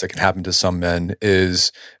loneliness that can happen to some men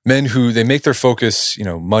is men who they make their focus,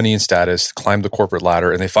 money and status, climb the corporate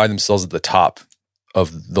ladder, and they find themselves at the top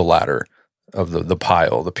of the ladder, of the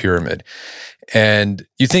pile, the pyramid. And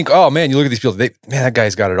you think, oh man, you look at these people, that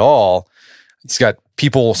guy's got it all. He's got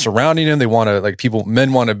people surrounding him. They want to,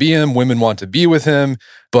 men want to be him, women want to be with him.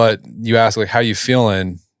 But you ask, how you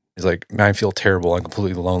feeling? He's like, man, I feel terrible. I'm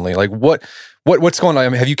completely lonely. What's going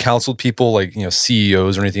on? Have you counseled people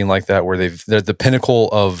CEOs or anything like that, where they're at the pinnacle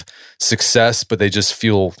of success, but they just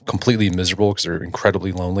feel completely miserable because they're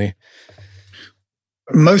incredibly lonely?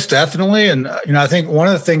 Most definitely. And, I think one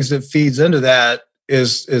of the things that feeds into that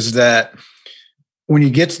is that when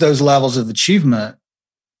you get to those levels of achievement,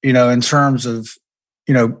 in terms of,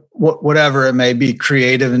 whatever it may be,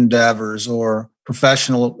 creative endeavors or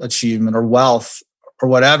professional achievement or wealth or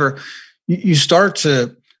whatever, you start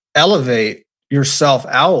to elevate yourself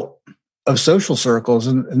out of social circles.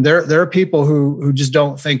 And there are people who just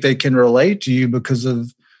don't think they can relate to you because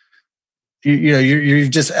of, you're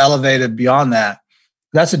just elevated beyond that.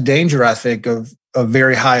 That's a danger, I think, of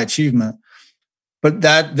very high achievement. But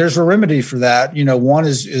there's a remedy for that. One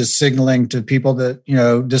is signaling to people that,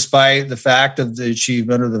 despite the fact of the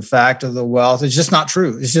achievement or the fact of the wealth, it's just not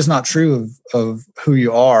true. It's just not true of who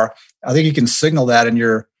you are. I think you can signal that in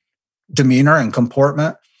your demeanor and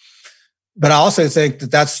comportment. But I also think that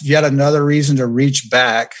that's yet another reason to reach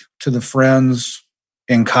back to the friends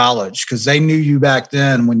in college because they knew you back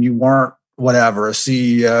then when you weren't whatever, a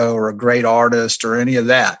CEO or a great artist or any of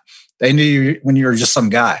that. They knew you when you were just some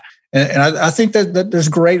guy. And I think that there's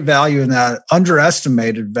great value in that,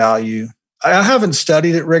 underestimated value. I haven't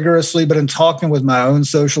studied it rigorously, but in talking with my own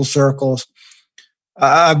social circles,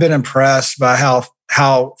 I've been impressed by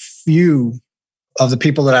how few of the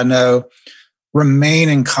people that I know remain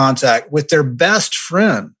in contact with their best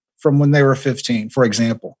friend from when they were 15, for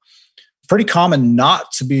example. Pretty common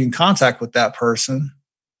not to be in contact with that person.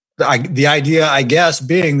 The idea, I guess,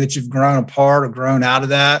 being that you've grown apart or grown out of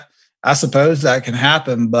that. I suppose that can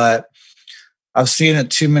happen, but I've seen it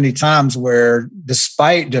too many times where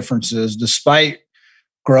despite differences, despite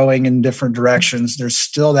growing in different directions, there's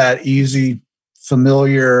still that easy,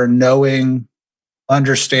 familiar, knowing,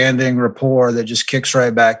 understanding rapport that just kicks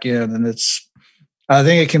right back in. And I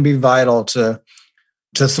think it can be vital to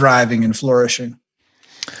thriving and flourishing.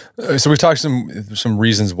 So we've talked some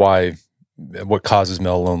reasons why, what causes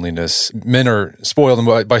male loneliness. Men are spoiled,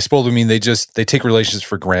 and by spoiled we mean they take relationships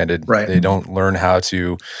for granted. Right. They don't learn how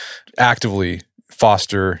to actively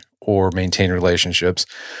foster or maintain relationships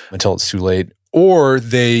until it's too late, or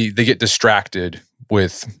they get distracted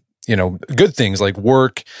with good things like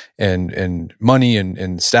work and money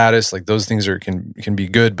and status. Like those things can be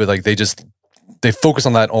good, but like they focus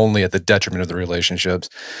on that only at the detriment of the relationships.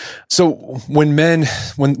 So when men,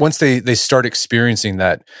 once they start experiencing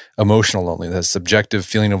that emotional loneliness, that subjective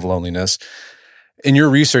feeling of loneliness, in your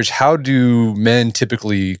research, how do men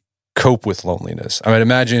typically cope with loneliness? I might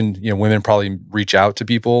imagine, women probably reach out to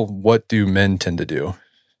people. What do men tend to do?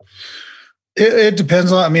 It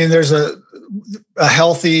depends on, there's a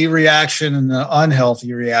healthy reaction and an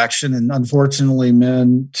unhealthy reaction. And unfortunately,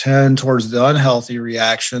 men tend towards the unhealthy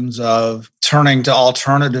reactions of turning to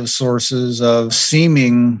alternative sources of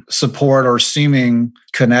seeming support or seeming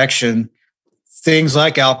connection. Things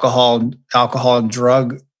like alcohol and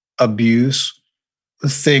drug abuse,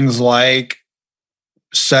 things like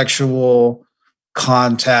sexual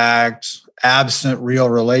contact, absent real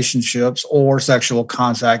relationships, or sexual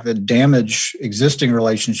contact that damage existing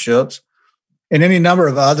relationships, and any number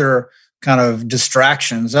of other kind of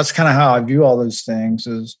distractions. That's kind of how I view all those things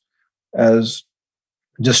as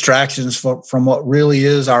distractions from what really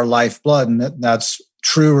is our lifeblood, and that's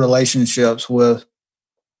true relationships with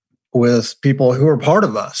people who are part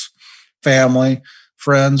of us, family,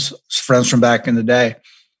 friends from back in the day.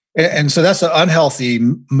 And so that's an unhealthy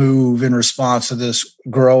move in response to this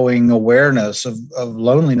growing awareness of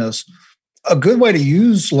loneliness. A good way to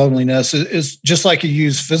use loneliness is just like you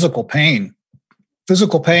use physical pain.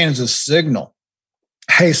 Physical pain is a signal.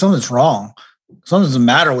 Hey, something's wrong. Something's the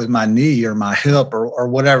matter with my knee or my hip or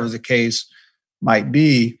whatever the case might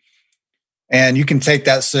be. And you can take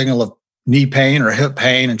that signal of knee pain or hip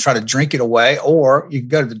pain and try to drink it away, or you can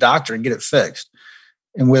go to the doctor and get it fixed.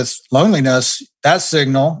 And with loneliness, that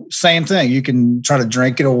signal, same thing. You can try to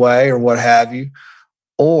drink it away or what have you,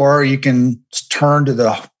 or you can turn to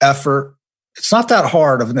the effort. It's not that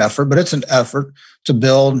hard of an effort, but it's an effort to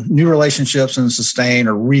build new relationships and sustain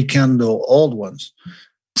or rekindle old ones.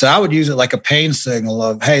 So I would use it like a pain signal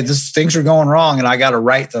of, hey, things are going wrong and I got to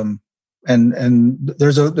right them. And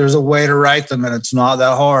there's a way to right them, and it's not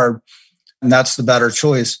that hard. And that's the better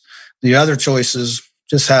choice. The other choices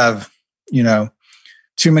just have,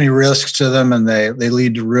 too many risks to them, and they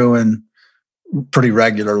lead to ruin pretty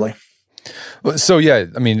regularly. So yeah,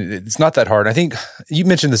 it's not that hard. I think you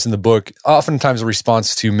mentioned this in the book. Oftentimes, a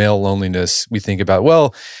response to male loneliness, we think about,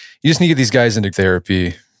 well, you just need to get these guys into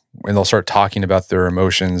therapy, and they'll start talking about their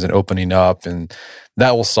emotions and opening up, and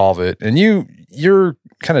that will solve it. And you're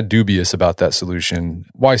kind of dubious about that solution.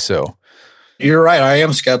 Why so? You're right. I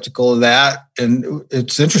am skeptical of that, and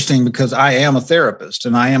it's interesting because I am a therapist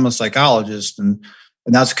and I am a psychologist, and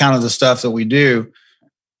that's kind of the stuff that we do.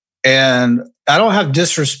 And I don't have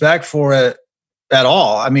disrespect for it at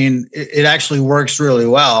all. It actually works really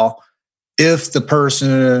well if the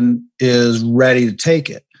person is ready to take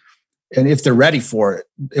it. And if they're ready for it,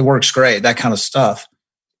 it works great, that kind of stuff.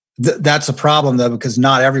 That's a problem, though, because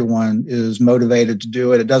not everyone is motivated to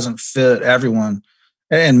do it. It doesn't fit everyone.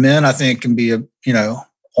 And men, I think, can be,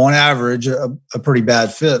 on average, a pretty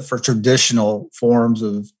bad fit for traditional forms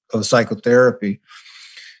of psychotherapy.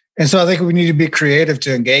 And so I think we need to be creative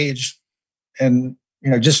to engage, and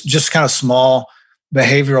just kind of small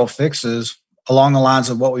behavioral fixes along the lines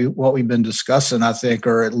of what we've been discussing, I think,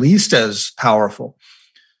 are at least as powerful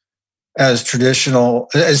as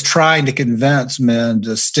trying to convince men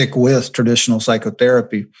to stick with traditional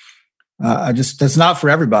psychotherapy. That's not for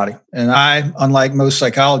everybody. And I, unlike most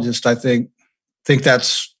psychologists, I think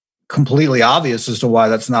that's completely obvious as to why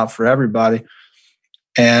that's not for everybody.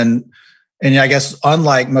 And I guess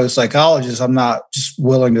unlike most psychologists, I'm not just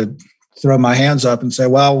willing to throw my hands up and say,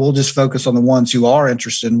 well, we'll just focus on the ones who are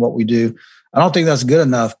interested in what we do. I don't think that's good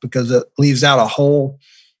enough because it leaves out a whole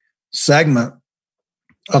segment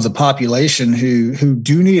of the population who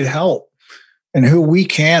do need help and who we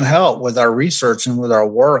can help with our research and with our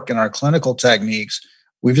work and our clinical techniques.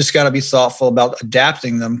 We've just got to be thoughtful about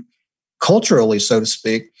adapting them culturally, so to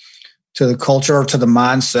speak, to the culture or to the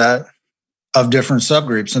mindset of different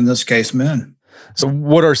subgroups, in this case, men. So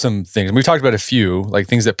what are some things? We've talked about a few, like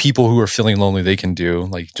things that people who are feeling lonely, they can do,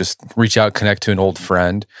 like just reach out, connect to an old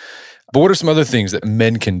friend. But what are some other things that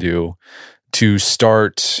men can do to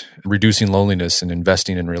start reducing loneliness and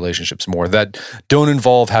investing in relationships more that don't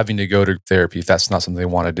involve having to go to therapy if that's not something they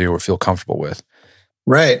want to do or feel comfortable with?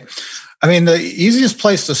 Right. I mean, the easiest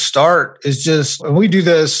place to start is just, and we do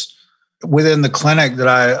this within the clinic that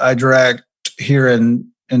I direct here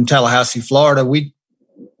in Tallahassee, Florida. We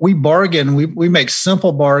bargain, we make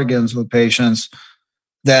simple bargains with patients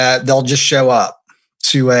that they'll just show up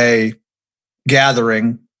to a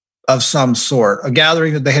gathering of some sort, a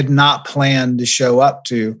gathering that they had not planned to show up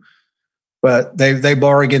to, but they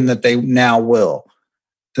bargain that they now will.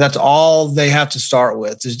 That's all they have to start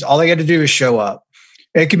with. All they got to do is show up.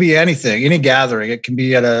 It can be anything, any gathering. It can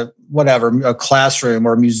be at a classroom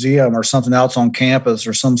or a museum or something else on campus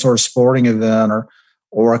or some sort of sporting event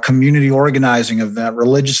or a community organizing event,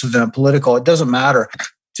 religious event, political. It doesn't matter,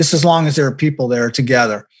 just as long as there are people there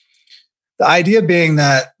together. The idea being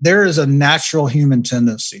that there is a natural human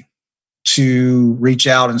tendency to reach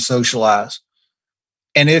out and socialize.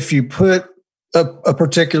 And if you put a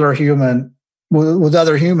particular human with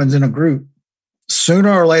other humans in a group,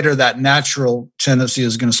 sooner or later, that natural tendency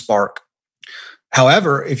is going to spark.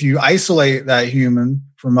 However, if you isolate that human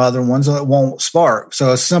from other ones, it won't spark.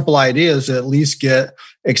 So a simple idea is to at least get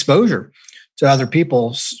exposure to other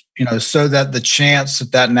people, so that the chance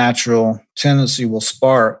that natural tendency will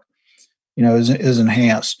spark, is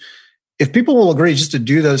enhanced. If people will agree just to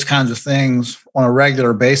do those kinds of things on a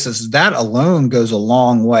regular basis, that alone goes a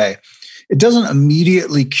long way. It doesn't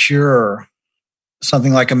immediately cure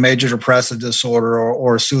something like a major depressive disorder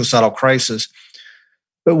or a suicidal crisis.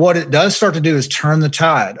 But what it does start to do is turn the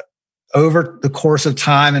tide over the course of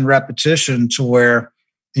time and repetition to where,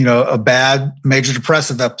 a bad major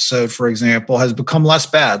depressive episode, for example, has become less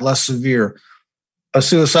bad, less severe. A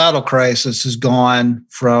suicidal crisis has gone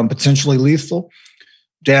from potentially lethal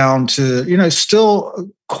down to,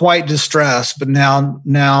 still quite distressed, but now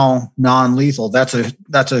non-lethal. That's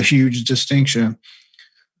a huge distinction.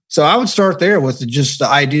 So I would start there with just the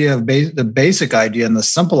idea of the basic idea and the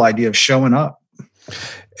simple idea of showing up.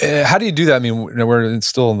 How do you do that? I mean, we're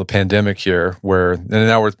still in the pandemic here, and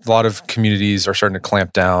now a lot of communities are starting to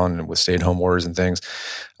clamp down with stay-at-home orders and things.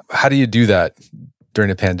 How do you do that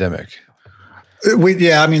during a pandemic?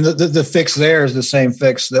 The fix there is the same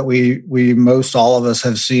fix that we most all of us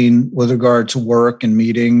have seen with regard to work and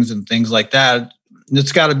meetings and things like that.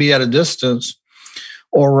 It's got to be at a distance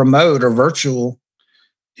or remote or virtual.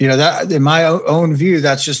 That in my own view,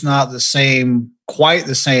 that's just not quite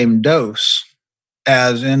the same dose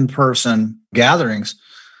as in-person gatherings.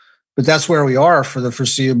 But that's where we are for the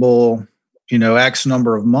foreseeable, X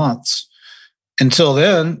number of months. Until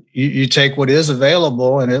then, you take what is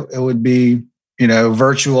available, and it would be,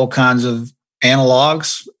 virtual kinds of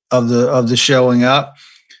analogs of the showing up.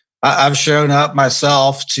 I've shown up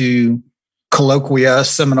myself to colloquia,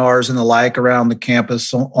 seminars, and the like around the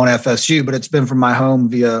campus on FSU, but it's been from my home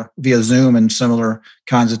via Zoom and similar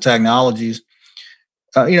kinds of technologies.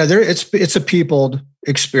 It's a peopled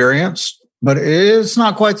experience, but it's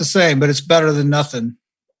not quite the same, but it's better than nothing.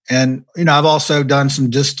 And, I've also done some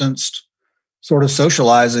distanced sort of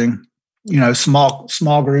socializing,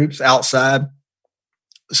 small groups outside,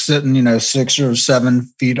 sitting, 6 or 7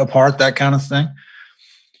 feet apart, that kind of thing.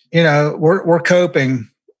 We're coping,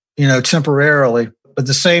 temporarily, but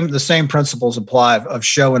the same principles apply of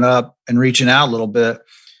showing up and reaching out a little bit.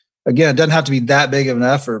 Again, it doesn't have to be that big of an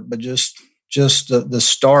effort, but just the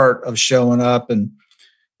start of showing up and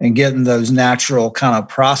getting those natural kind of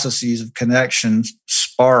processes of connections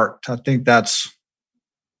sparked. I think it's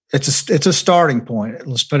a starting point.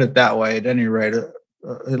 Let's put it that way. At any rate,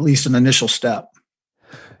 at least an initial step.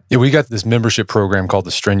 Yeah, we got this membership program called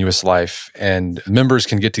The Strenuous Life, and members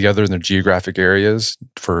can get together in their geographic areas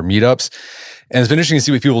for meetups. And it's been interesting to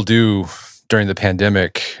see what people do during the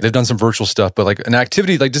pandemic. They've done some virtual stuff, but like an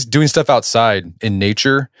activity, like just doing stuff outside in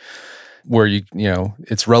nature where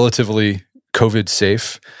it's relatively COVID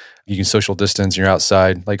safe. you can social distance and you're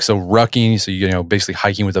outside. Like, so rucking, so basically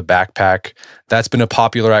hiking with a backpack, that's been a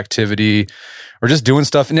popular activity. Or just doing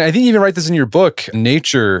stuff. And I think you even write this in your book.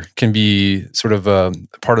 Nature can be sort of a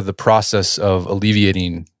part of the process of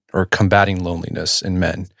alleviating or combating loneliness in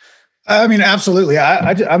men. I mean, absolutely.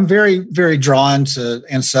 I'm very, very drawn to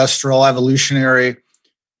ancestral, evolutionary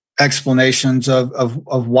explanations of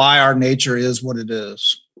why our nature is what it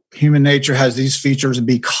is. Human nature has these features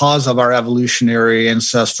because of our evolutionary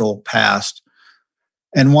ancestral past.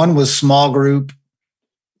 And one was small group,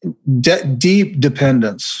 deep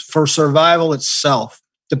dependence for survival itself,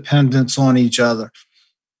 dependence on each other.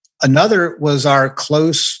 Another was our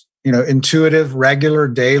close, intuitive, regular,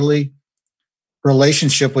 daily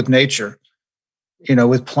relationship with nature,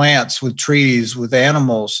 with plants, with trees, with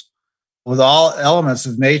animals, with all elements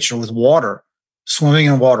of nature, with water, swimming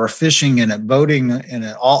in water, fishing in it, boating in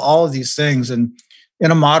it, all of these things. And in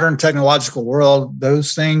a modern technological world,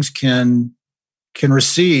 those things can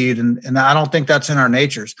recede. And I don't think that's in our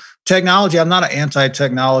natures. Technology, I'm not an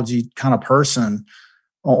anti-technology kind of person.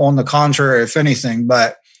 On the contrary, if anything.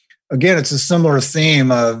 But again, it's a similar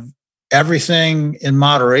theme of everything in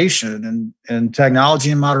moderation and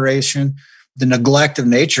technology in moderation. The neglect of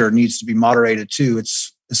nature needs to be moderated too.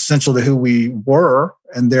 It's essential to who we were,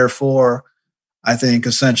 and therefore, I think,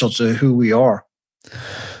 essential to who we are.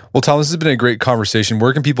 Well, Tom, this has been a great conversation.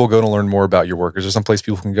 Where can people go to learn more about your work? Is there someplace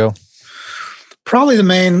people can go? Probably the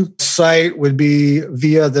main site would be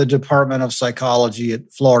via the Department of Psychology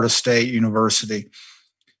at Florida State University.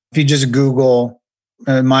 If you just Google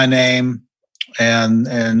my name and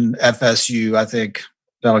FSU, I think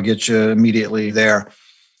that'll get you immediately there.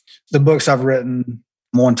 The books I've written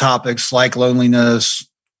on topics like loneliness,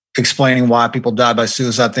 explaining why people die by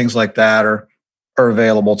suicide, things like that are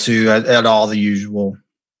available too at all the usual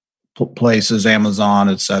places, Amazon,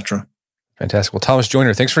 etc. Fantastic. Well, Thomas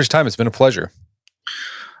Joiner, thanks for your time. It's been a pleasure.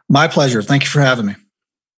 My pleasure. Thank you for having me.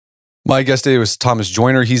 My guest today was Thomas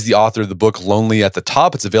Joiner. He's the author of the book Lonely at the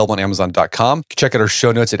Top. It's available on Amazon.com. Check out our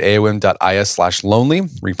show notes at aom.is/lonely, where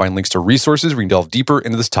you can find links to resources where you can delve deeper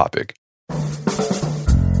into this topic.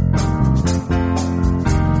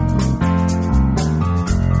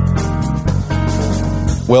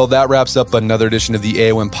 Well, that wraps up another edition of the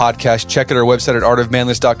AOM podcast. Check out our website at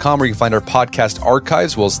artofmanliness.com, where you can find our podcast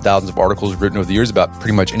archives, as well as thousands of articles written over the years about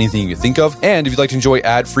pretty much anything you can think of. And if you'd like to enjoy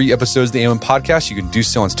ad-free episodes of the AOM podcast, you can do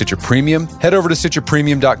so on Stitcher Premium. Head over to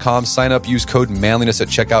StitcherPremium.com, sign up, use code manliness at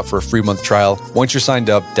checkout for a free month trial. Once you're signed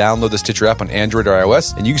up, download the Stitcher app on Android or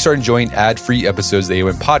iOS, and you can start enjoying ad-free episodes of the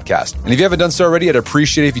AOM podcast. And if you haven't done so already, I'd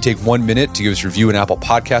appreciate it if you take 1 minute to give us a review in Apple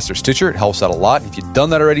Podcasts or Stitcher. It helps out a lot. If you've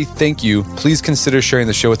done that already, thank you. Please consider sharing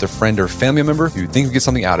the show with a friend or family member who you think would get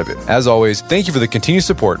something out of it. As always, thank you for the continued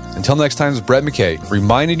support. Until next time, it's Brett McKay,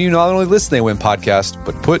 reminding you not only listen to the AOM podcast,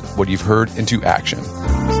 but put what you've heard into action.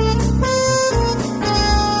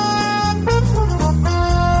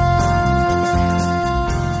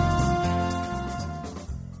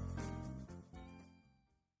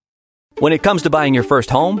 When it comes to buying your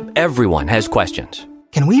first home, everyone has questions.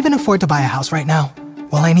 Can we even afford to buy a house right now?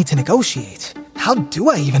 Well, I need to negotiate. How do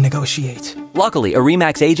I even negotiate? Luckily, a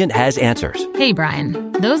RE/MAX agent has answers. Hey,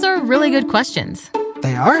 Brian, those are really good questions.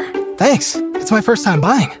 They are? Thanks. It's my first time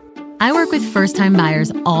buying. I work with first-time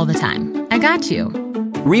buyers all the time. I got you.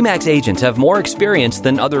 RE/MAX agents have more experience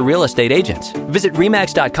than other real estate agents. Visit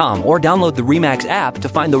RE/MAX.com or download the RE/MAX app to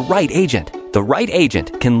find the right agent. The right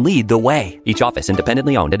agent can lead the way. Each office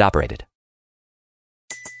independently owned and operated.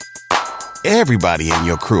 Everybody in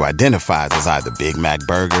your crew identifies as either Big Mac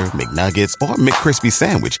Burger, McNuggets, or McCrispy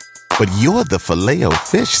Sandwich. But you're the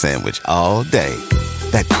Filet-O-Fish Sandwich all day.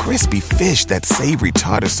 That crispy fish, that savory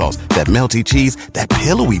tartar sauce, that melty cheese, that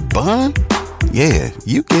pillowy bun. Yeah,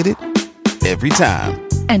 you get it. Every time.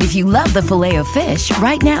 And if you love the Filet-O-Fish,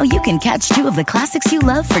 right now you can catch two of the classics you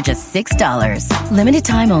love for just $6. Limited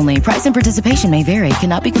time only. Price and participation may vary.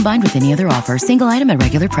 Cannot be combined with any other offer. Single item at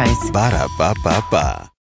regular price. Ba-da-ba-ba-ba.